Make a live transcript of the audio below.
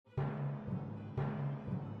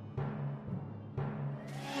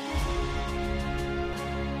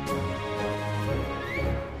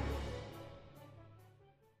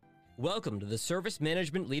Welcome to the Service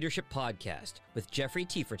Management Leadership Podcast with Jeffrey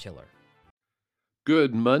Tiefertiller.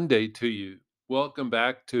 Good Monday to you. Welcome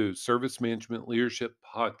back to Service Management Leadership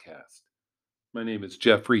Podcast. My name is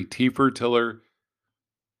Jeffrey Tiefertiller.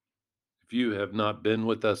 If you have not been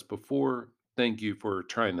with us before, thank you for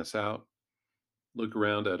trying us out. Look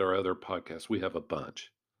around at our other podcasts. We have a bunch.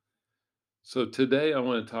 So today I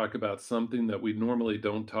want to talk about something that we normally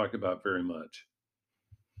don't talk about very much.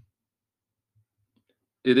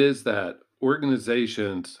 It is that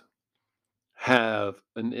organizations have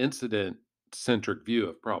an incident-centric view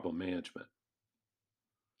of problem management.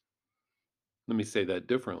 Let me say that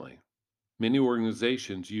differently. Many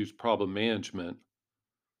organizations use problem management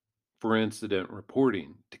for incident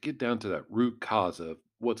reporting to get down to that root cause of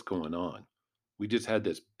what's going on. We just had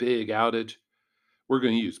this big outage. We're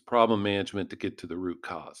going to use problem management to get to the root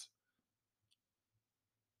cause.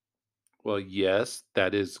 Well, yes,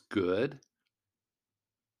 that is good.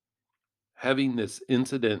 Having this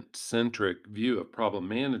incident centric view of problem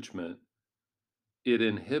management, it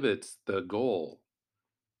inhibits the goal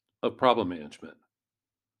of problem management.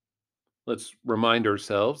 Let's remind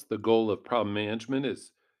ourselves the goal of problem management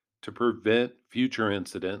is to prevent future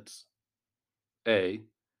incidents, A,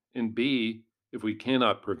 and B, if we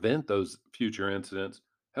cannot prevent those future incidents,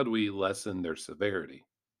 how do we lessen their severity?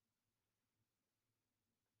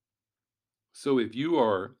 So if you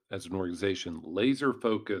are, as an organization, laser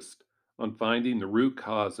focused on finding the root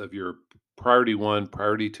cause of your priority one,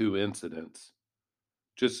 priority two incidents,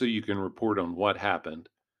 just so you can report on what happened,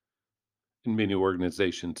 and many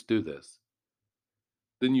organizations do this,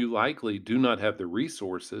 then you likely do not have the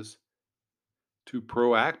resources to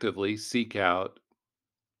proactively seek out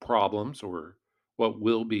problems or what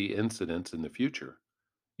will be incidents in the future.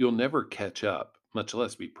 You'll never catch up, much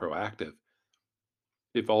less be proactive,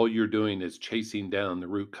 if all you're doing is chasing down the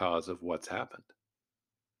root cause of what's happened.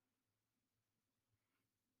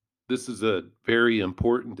 This is a very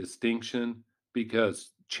important distinction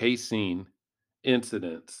because chasing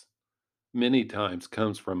incidents many times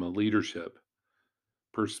comes from a leadership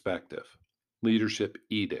perspective, leadership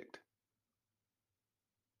edict.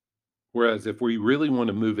 Whereas if we really want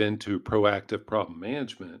to move into proactive problem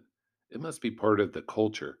management, it must be part of the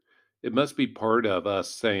culture. It must be part of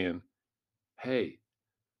us saying, hey,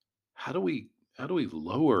 how do we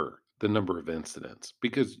lower the number of incidents?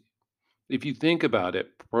 Because if you think about it,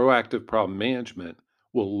 proactive problem management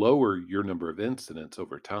will lower your number of incidents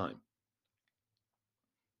over time.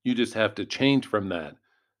 You just have to change from that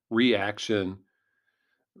reaction,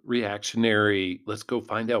 reactionary, let's go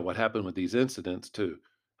find out what happened with these incidents to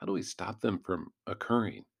how do we stop them from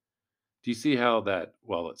occurring? Do you see how that,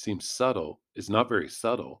 while it seems subtle, is not very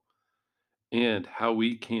subtle, and how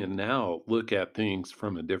we can now look at things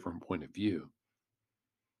from a different point of view?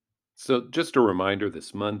 So, just a reminder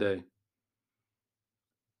this Monday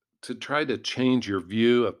to try to change your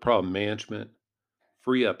view of problem management,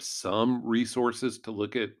 free up some resources to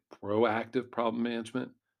look at proactive problem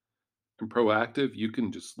management. And proactive, you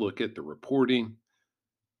can just look at the reporting.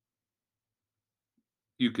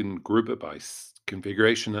 You can group it by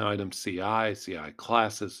configuration items, CI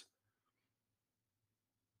classes.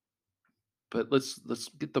 But let's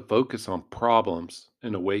get the focus on problems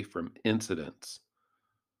and away from incidents,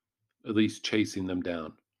 at least chasing them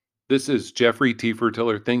down. This is Jeffrey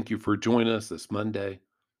Tiefertiller. Thank you for joining us this Monday.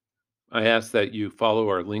 I ask that you follow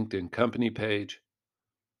our LinkedIn company page,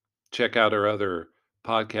 check out our other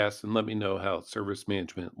podcasts, and let me know how service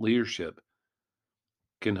management leadership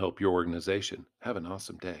can help your organization. Have an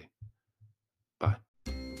awesome day.